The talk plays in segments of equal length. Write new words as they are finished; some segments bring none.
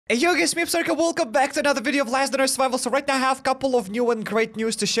Hey yo guys, me HappyCairek, welcome back to another video of Last Dinner Survival. So right now I have a couple of new and great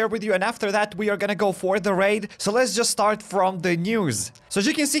news to share with you, and after that we are gonna go for the raid. So let's just start from the news. So as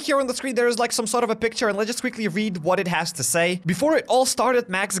you can see here on the screen, there is like some sort of a picture, and let's just quickly read what it has to say. Before it all started,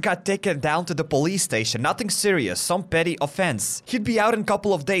 Max got taken down to the police station. Nothing serious, some petty offense. He'd be out in a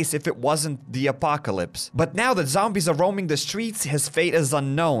couple of days if it wasn't the apocalypse. But now that zombies are roaming the streets, his fate is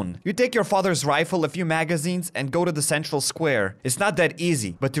unknown. You take your father's rifle, a few magazines, and go to the central square. It's not that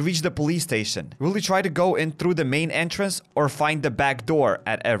easy, but to reach the police station, will you try to go in through the main entrance or find the back door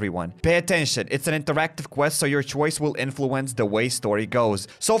at everyone? Pay attention, it's an interactive quest, so your choice will influence the way story goes.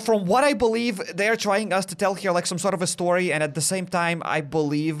 So from what I believe, they're trying us to tell here like some sort of a story, and at the same time, I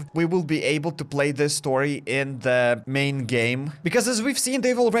believe we will be able to play this story in the main game. Because as we've seen,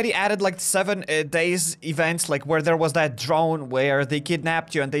 they've already added like 7 days events, like where there was that drone where they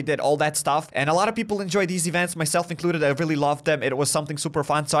kidnapped you and they did all that stuff. And a lot of people enjoy these events, myself included. I really loved them. It was something super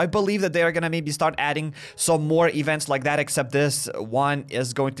fun. So I believe that they are gonna maybe start adding some more events like that, except this one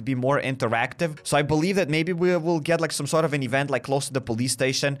is going to be more interactive. So I believe that maybe we will get like some sort of an event like close to the police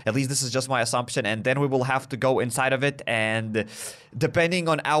station. At least this is just my assumption, and then we will have to go inside of it, and depending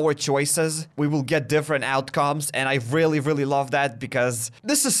on our choices we will get different outcomes. And I really love that, because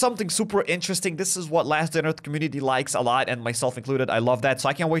this is something super interesting. This is what Last Dinner community likes a lot, and myself included. I love that. So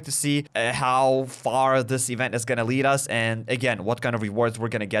I can't wait to see how far this event is gonna lead us, and again, what kind of rewards we're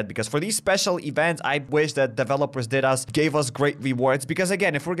gonna get. Because for these special events, I wish that developers gave us great rewards. Because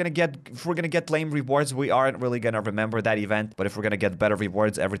again, if we're gonna get lame rewards, we aren't really gonna remember that event. But if we're gonna get better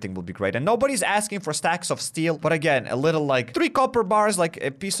rewards, everything will be great. And nobody's asking for stacks of steel, but again, a little like 3 copper bars, like a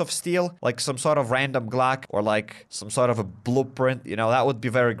piece of steel, like some sort of random Glock, or like some sort of a blueprint, you know, that would be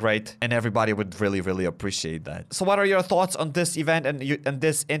very great, and everybody would really appreciate that. So what are your thoughts on this event and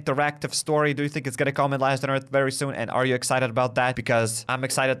this interactive story? Do you think it's gonna come in Last Dinner very soon, and are you excited about that? Because I'm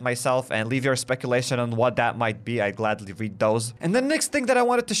excited myself, and leave your speculation on what that might be. I'd gladly read those. And the next thing that I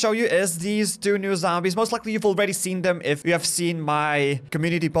wanted to show you is these 2 new zombies. Most likely you've already seen them if you have seen my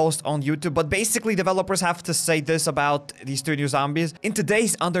community post on YouTube, but basically developers have to say this about these 2 new zombies. In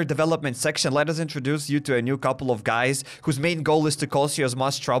today's under development section, let us introduce you to a new couple of guys whose main goal is to cause you as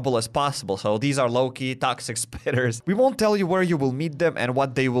much trouble as possible. So these are low-key toxic spitters. We won't tell you where you will meet them and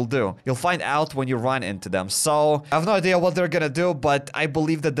what they will do. You'll find out when you run into them. So I have no idea what they're gonna do, but I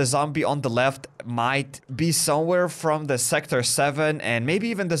believe that the zombie on the left might be somewhere from the Sector 7, and maybe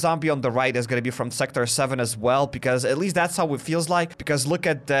even the zombie on the right is gonna be from Sector 7 as well, because at least that's how it feels like. Because look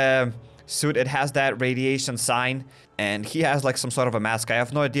at the suit, it has that radiation sign, and he has like some sort of a mask. I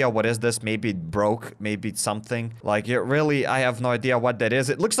have no idea what is this. Maybe it broke, maybe it's something like it. Really, I have no idea what that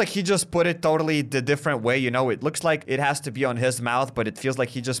is. It looks like he just put it totally the different way, you know. It looks like it has to be on his mouth, but it feels like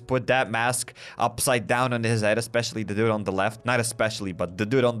he just put that mask upside down on his head, especially the dude on the left. Not especially, but the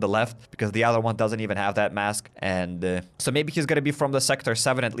dude on the left, because the other one doesn't even have that mask. And so maybe he's gonna be from the Sector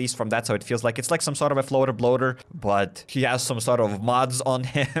 7, at least from that. So it feels like it's like some sort of a floater bloater, but he has some sort of mods on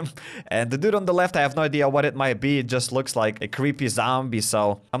him. And the dude on the left, I have no idea what it might be. It just looks like a creepy zombie,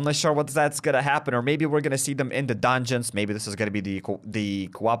 so I'm not sure what that's gonna happen. Or maybe we're gonna see them in the dungeons. Maybe this is gonna be the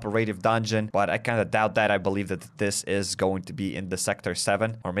cooperative dungeon, but I kind of doubt that. I believe that this is going to be in the Sector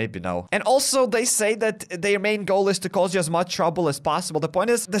 7, or maybe no. And also they say that their main goal is to cause you as much trouble as possible. The point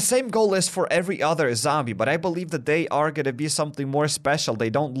is, the same goal is for every other zombie, but I believe that they are gonna be something more special. They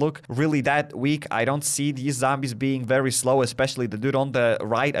don't look really that weak. I don't see these zombies being very slow, especially the dude on the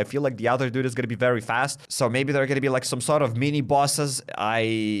right. I feel like the other dude is gonna be very fast, so maybe they're gonna be like some sort of mini bosses.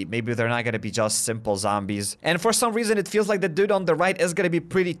 Maybe they're not gonna be just simple zombies. And for some reason it feels like the dude on the right is gonna be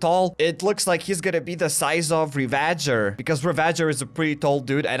pretty tall. It looks like he's gonna be the size of Ravager, because Ravager is a pretty tall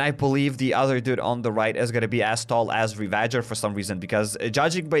dude, and I believe the other dude on the right is gonna be as tall as Ravager for some reason, because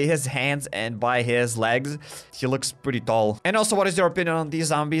judging by his hands and by his legs, he looks pretty tall. And also, what is your opinion on these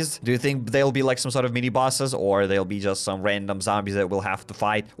zombies? Do you think they'll be like some sort of mini bosses, or they'll be just some random zombies that we'll have to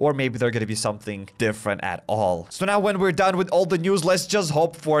fight, or maybe they're gonna be something different at all? So now when we're done with all the news, let's just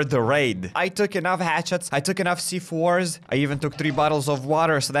hope for the raid. I took enough hatchets, I took enough C4s, I even took 3 bottles of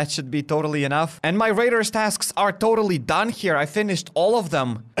water, so that should be totally enough. And my raiders tasks are totally done here. I finished all of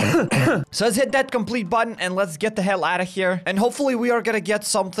them. So let's hit that complete button and let's get the hell out of here. And hopefully we are gonna get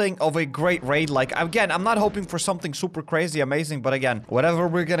something of a great raid. Like, again, I'm not hoping for something super crazy amazing, but again, whatever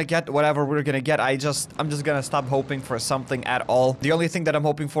we're gonna get, I'm just gonna stop hoping for something at all. The only thing that I'm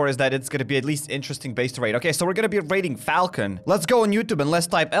hoping for is that it's gonna be at least interesting base to raid. Okay, so we're gonna be raiding Falcon. Let's go on YouTube and let's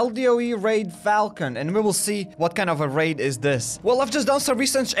type LDoE raid Falcon, and we will see what kind of a raid is this. Well, I've just done some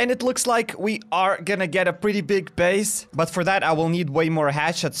research and it looks like we are gonna get a pretty big base, but for that I will need way more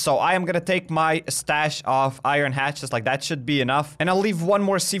hatchets. So I am gonna take my stash of iron hatchets, like that should be enough. And I'll leave one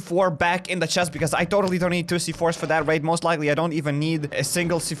more C4 back in the chest because I totally don't need 2 C4s for that raid. Most likely I don't even need a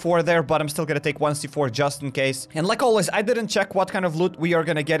single C4 there, but I'm still gonna take 1 C4 just in case. And like always, I didn't check what kind of loot we are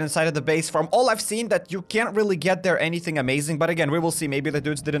gonna get inside of the base. From all I've seen, that you can't really get there anything amazing, but again, we will see. Maybe the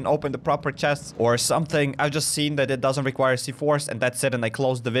dudes didn't open the proper chests or something. I've just seen that it doesn't require C4s, and that's it, and I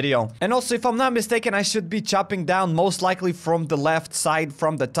closed the video. And also, if I'm not mistaken, I should be chopping down most likely from the left side,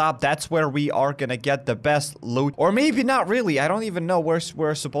 from the top. That's where we are gonna get the best loot. Or maybe not really. I don't even know where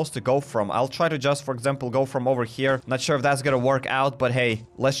we're supposed to go from. I'll try to just, for example, go from over here. Not sure if that's gonna work out, but hey,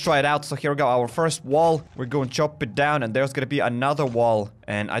 let's try it out. So here we go, our first wall. We're going to chop it down, and there's gonna be another wall.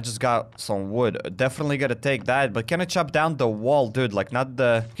 And I just got some wood. Definitely gonna take that, but can I chop down the wall, dude? Like, not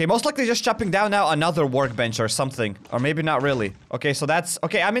the... Okay, most likely just chopping down now another workbench or something. Or maybe not really. Okay, so that's...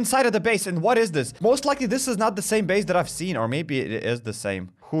 Okay, I'm inside of the base, and what is this? Most likely this is not the same base that I've seen, or maybe it is the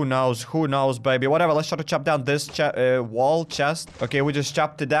same. Who knows, baby. Whatever, let's try to chop down this wall chest. Okay, we just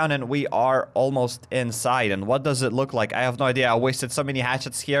chopped it down and we are almost inside. And what does it look like? I have no idea. I wasted so many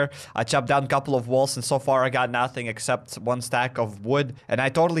hatchets here. I chopped down a couple of walls and so far I got nothing except 1 stack of wood. And I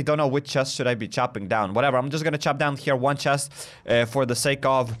totally don't know which chest should I be chopping down. Whatever, I'm just gonna chop down here 1 chest for the sake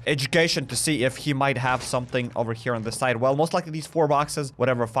of education to see if he might have something over here on the side. Well, most likely these 4 boxes,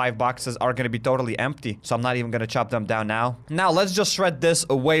 whatever, 5 boxes are gonna be totally empty. So I'm not even gonna chop them down now. Now, let's just shred this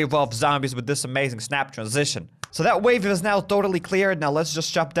wave of zombies with this amazing snap transition. So that wave is now totally cleared. Now let's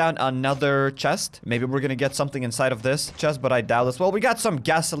just chop down another chest. Maybe we're gonna get something inside of this chest, but I doubt this. Well, we got some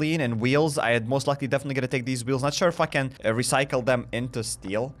gasoline and wheels. I had most likely definitely gonna take these wheels. Not sure if I can recycle them into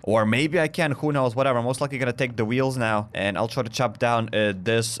steel. Or maybe I can, who knows, whatever. I'm most likely gonna take the wheels now. And I'll try to chop down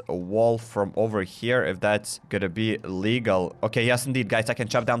this wall from over here, if that's gonna be legal. Okay, yes indeed, guys, I can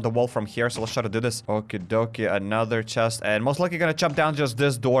chop down the wall from here. So let's try to do this. Okie dokie, another chest. And most likely gonna chop down just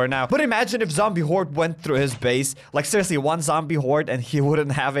this door now. But imagine if Zombie Horde went through his base. Like, seriously, 1 zombie horde and he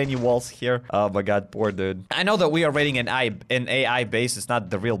wouldn't have any walls here. Oh my god, poor dude. I know that we are raiding an AI base. It's not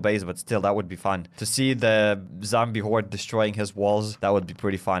the real base, but still, that would be fun. To see the zombie horde destroying his walls, that would be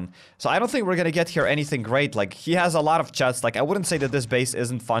pretty fun. So I don't think we're gonna get here anything great. Like, he has a lot of chests. Like, I wouldn't say that this base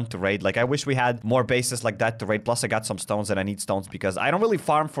isn't fun to raid. Like, I wish we had more bases like that to raid. Plus, I got some stones and I need stones because I don't really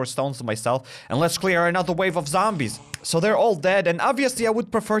farm for stones myself. And let's clear another wave of zombies. So they're all dead, and obviously I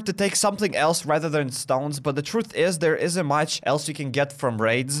would prefer to take something else rather than stones, but the truth is there isn't much else you can get from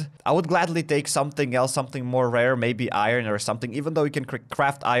raids. I would gladly take something else, something more rare, maybe iron or something, even though you can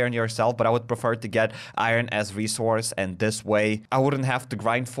craft iron yourself, but I would prefer to get iron as resource, and this way I wouldn't have to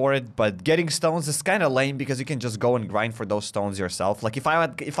grind for it. But getting stones is kind of lame because you can just go and grind for those stones yourself. Like, if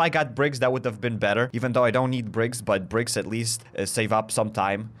I got bricks, that would have been better, even though I don't need bricks, but bricks at least save up some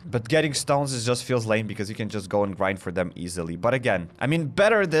time. But getting stones just feels lame because you can just go and grind for them easily. But again, I mean,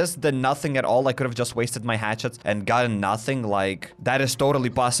 better this than nothing at all. I could have just wasted my hatchets and gotten nothing. Like, that is totally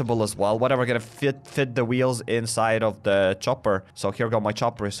possible as well. Whatever, gonna fit the wheels inside of the chopper. So here we go, my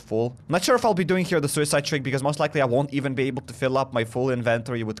chopper is full. I'm not sure if I'll be doing here the suicide trick because most likely I won't even be able to fill up my full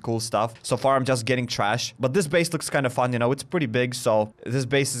inventory with cool stuff. So far I'm just getting trash, but this base looks kind of fun, you know. It's pretty big, so this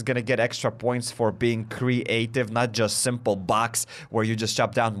base is gonna get extra points for being creative, not just simple box where you just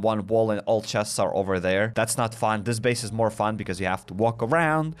chop down 1 wall and all chests are over there. That's not fun. This base is more fun because you have to walk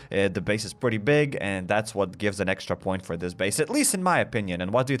around. The base is pretty big, and that's what gives an extra point for this base, at least in my opinion.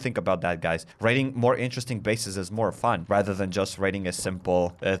 And what do you think about that, guys? Raiding more interesting bases is more fun rather than just raiding a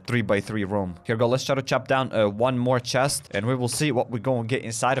simple 3x3 room. Here we go, let's try to chop down 1 more chest and we will see what we're going to get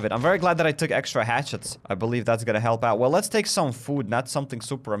inside of it. I'm very glad that I took extra hatchets. I believe that's gonna help out. Well, let's take some food, not something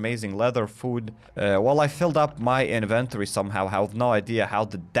super amazing. Leather, food. Well, I filled up my inventory somehow. I have no idea how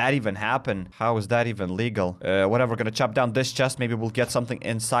did that even happen. How is that even legal? Whatever, gonna chop down this chest. Maybe we'll get something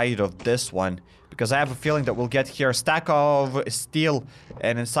inside of this one, because I have a feeling that we'll get here a stack of steel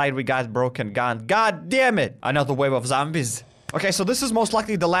and inside we got broken gun. God damn it, another wave of zombies. Okay, so this is most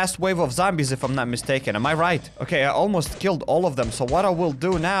likely the last wave of zombies, if I'm not mistaken. Am I right? Okay, I almost killed all of them. So what I will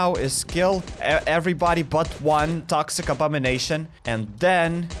do now is kill everybody but 1 toxic abomination. And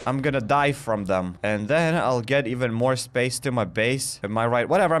then I'm gonna die from them. And then I'll get even more space to my base. Am I right?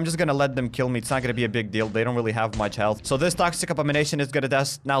 Whatever, I'm just gonna let them kill me. It's not gonna be a big deal. They don't really have much health. So this toxic abomination is gonna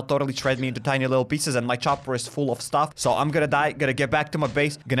just now totally shred me into tiny little pieces. And my chopper is full of stuff. So I'm gonna die, gonna get back to my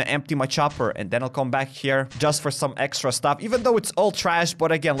base, gonna empty my chopper. And then I'll come back here just for some extra stuff. Even even though it's all trash,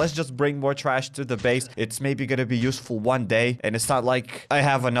 but again, let's just bring more trash to the base. It's maybe gonna be useful one day, and it's not like I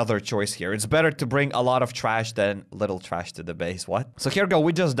have another choice here. It's better to bring a lot of trash than little trash to the base. What? So here we go.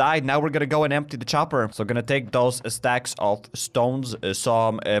 We just died. Now we're gonna go and empty the chopper. So gonna take those stacks of stones,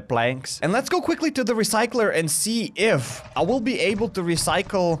 some planks, and let's go quickly to the recycler and see if I will be able to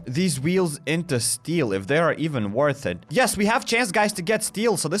recycle these wheels into steel, if they are even worth it. Yes, we have chance, guys, to get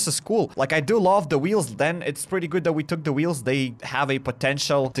steel, so this is cool. Like, I do love the wheels. Then it's pretty good that we took the wheels. They have a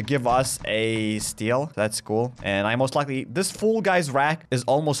potential to give us a steel. That's cool. And I most likely, this full guy's rack is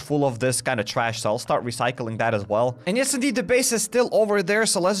almost full of this kind of trash, so I'll start recycling that as well. And yes, indeed, the base is still over there,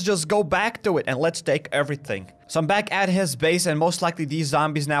 so let's just go back to it and let's take everything. So I'm back at his base, and most likely these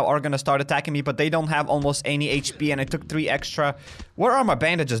zombies now are gonna start attacking me, but they don't have almost any HP, and I took 3 extra. Where are my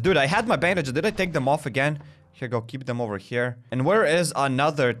bandages? Dude, I had my bandages. Did I take them off again? Here, go, keep them over here. And where is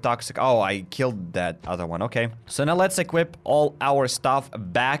another toxic? Oh, I killed that other one. Okay. So now let's equip all our stuff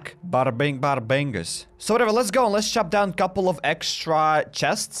back. Bada bing, bada bingus. So whatever, let's go and let's chop down a couple of extra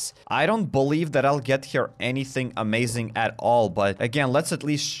chests. I don't believe that I'll get here anything amazing at all, but again, let's at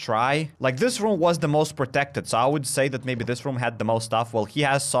least try. Like, this room was the most protected, so I would say that maybe this room had the most stuff. Well, he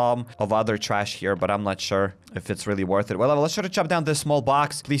has some of other trash here, but I'm not sure if it's really worth it. Well, let's try to chop down this small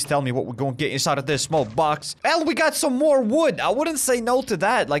box. Please tell me what we're going to get inside of this small box. And we got some more wood. I wouldn't say no to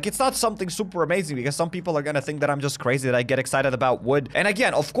that. Like, it's not something super amazing because some people are gonna think that I'm just crazy that I get excited about wood. And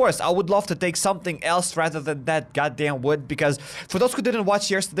again, of course, I would love to take something else rather than that goddamn wood, because for those who didn't watch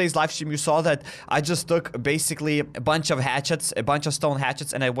yesterday's live stream, you saw that I just took basically a bunch of hatchets, a bunch of stone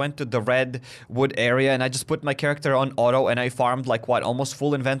hatchets, and I went to the red wood area and I just put my character on auto and I farmed like what, almost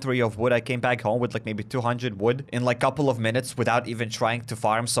full inventory of wood. I came back home with like maybe 200 wood in like a couple of minutes without even trying to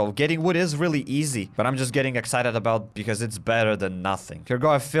farm. So getting wood is really easy, but I'm just getting excited about because it's better than nothing. Here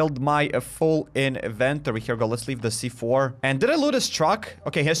go, I filled my full inventory. Here go, let's leave the C4. And did I loot his truck?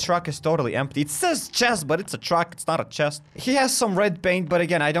 Okay, his truck is totally empty. It says chest, but it's a truck. It's not a chest. He has some red paint, but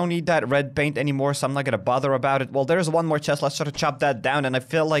again, I don't need that red paint anymore, so I'm not gonna bother about it. Well, there's one more chest. Let's try to chop that down, and I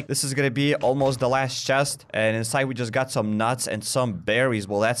feel like this is gonna be almost the last chest. And inside, we just got some nuts and some berries.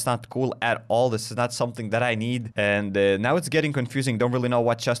 Well, that's not cool at all. This is not something that I need. And now it's getting confusing. Don't really know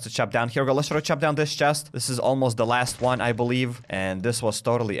what chest to chop down. Here we go. Let's try to chop down this chest. This is almost the last one, I believe. And this was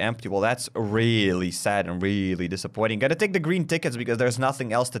totally empty. Well, that's really sad and really disappointing. Gotta take the green tickets because there's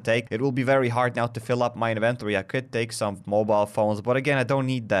nothing else to take. It will be very hard now to fill up my inventory. I could take some mobile phones, but again, I don't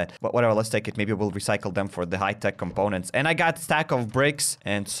need that. But whatever, let's take it. Maybe we'll recycle them for the high-tech components. And I got a stack of bricks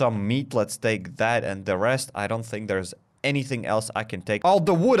and some meat. Let's take that, and the rest, I don't think there's anything else I can take. Oh,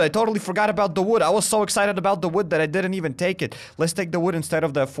 the wood. I totally forgot about the wood. I was so excited about the wood that I didn't even take it. Let's take the wood instead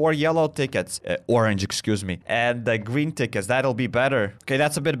of the 4 yellow tickets. Orange, excuse me. And the green tickets. That'll be better. Okay,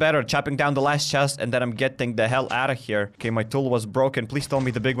 that's a bit better. Chopping down the last chest, and then I'm getting the hell out of here. Okay, my tool was broken. Please tell me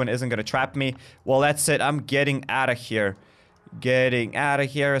the big one isn't gonna trap me. Well, that's it. I'm getting out of here. Getting out of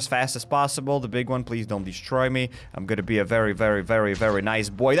here as fast as possible. The big one, please don't destroy me. I'm gonna be a very nice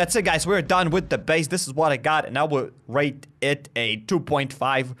boy. That's it, guys. We're done with the base. This is what I got, and I would rate it a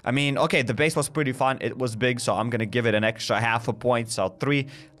 2.5. I mean, okay, the base was pretty fun. It was big, so I'm gonna give it an extra half a point, so 3.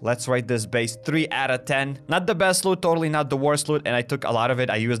 Let's rate this base 3 out of 10. Not the best loot, totally not the worst loot, and I took a lot of it.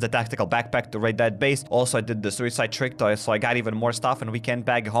 I used the tactical backpack to raid that base. Also, I did the suicide trick toy, so I got even more stuff, and we came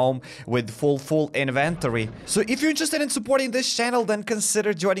back home with full inventory. So if you're interested in supporting this channel, then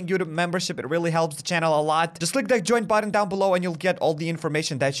consider joining YouTube membership. It really helps the channel a lot. Just click that join button down below and you'll get all the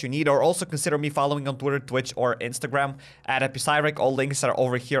information that you need. Or also consider me following on Twitter, Twitch, or Instagram at HappyCairek. All links are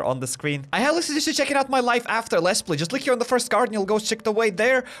over here on the screen. I highly suggest you checking out my life after Let's Play. Just click here on the first card and you'll go check the way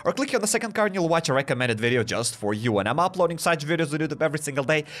there. Or click here on the second card and you'll watch a recommended video just for you. And I'm uploading such videos on YouTube every single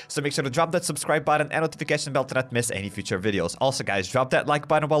day. So make sure to drop that subscribe button and notification bell to not miss any future videos. Also, guys, drop that like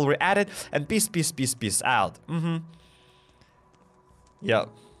button while we're at it. And peace out. Yep.